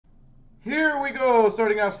Here we go.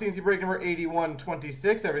 Starting off C&C break number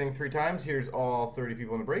 8126. Everything 3 times. Here's all 30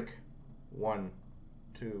 people in the break. 1,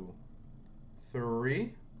 2,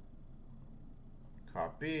 3.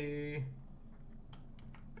 Copy.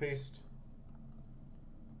 Paste.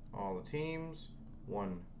 All the teams.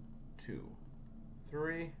 1, 2,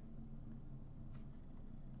 3.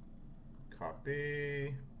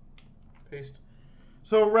 Copy. Paste.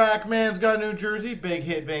 So Rackman's got New Jersey, Big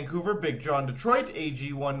Hit Vancouver, Big John Detroit,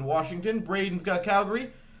 AG1 Washington, Braden's got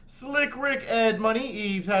Calgary, Slick Rick Ed Money,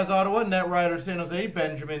 Eves has Ottawa, Netrider San Jose,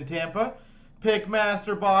 Benjamin Tampa,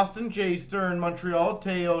 Pickmaster Boston, Jay Stern Montreal,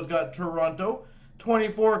 Teo's got Toronto,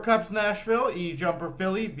 24 Cups Nashville, E Jumper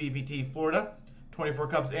Philly, BBT Florida, 24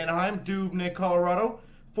 Cups Anaheim, Dubnik Colorado,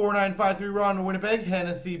 4953 Ron Winnipeg,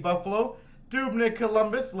 Hennessy Buffalo, Dubnik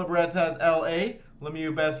Columbus, Liberets has LA,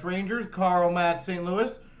 Lemieux Best Rangers, Carl Matt St.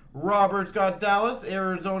 Louis, Robert's got Dallas,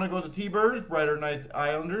 Arizona goes to T-Birds, Brighter Knights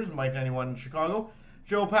Islanders, Mike 91 in Chicago,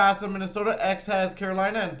 Joe Passa Minnesota, X has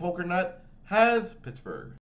Carolina, and Poker Nut has Pittsburgh.